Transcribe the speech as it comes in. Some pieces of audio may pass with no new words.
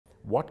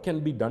what can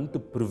be done to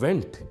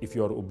prevent if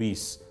you are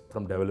obese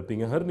from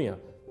developing a hernia?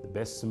 The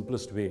best,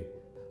 simplest way.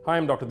 Hi,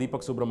 I'm Dr.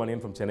 Deepak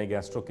Subramanian from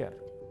Chennaigastrocare.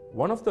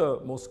 One of the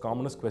most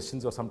commonest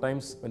questions, or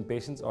sometimes when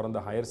patients are on the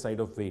higher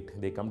side of weight,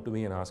 they come to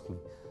me and ask me,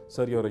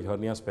 "Sir, you're a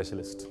hernia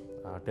specialist.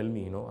 Tell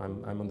me,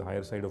 I'm on the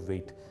higher side of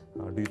weight.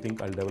 Do you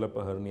think I'll develop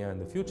a hernia in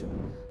the future?"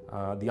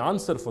 The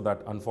answer for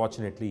that,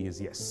 unfortunately,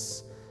 is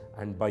yes.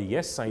 And by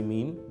yes, I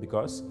mean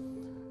because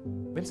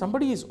when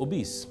somebody is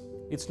obese,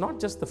 it's not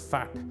just the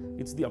fat,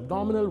 it's the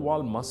abdominal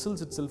wall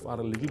muscles itself are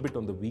a little bit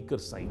on the weaker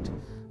side.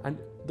 And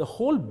the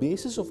whole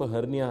basis of a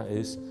hernia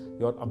is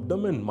your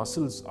abdomen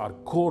muscles are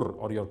core,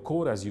 or your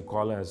core as you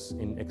call as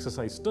in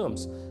exercise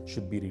terms,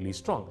 should be really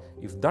strong.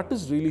 If that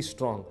is really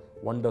strong,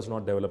 one does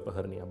not develop a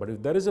hernia. But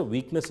if there is a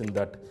weakness in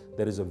that,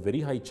 there is a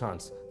very high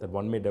chance that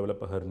one may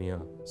develop a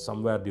hernia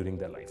somewhere during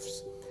their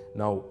lives.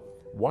 Now,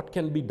 what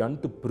can be done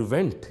to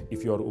prevent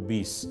if you are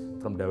obese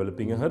from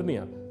developing a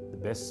hernia? The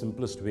best,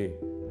 simplest way: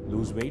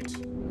 lose weight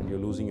and you're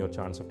losing your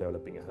chance of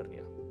developing a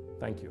hernia.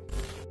 Thank you.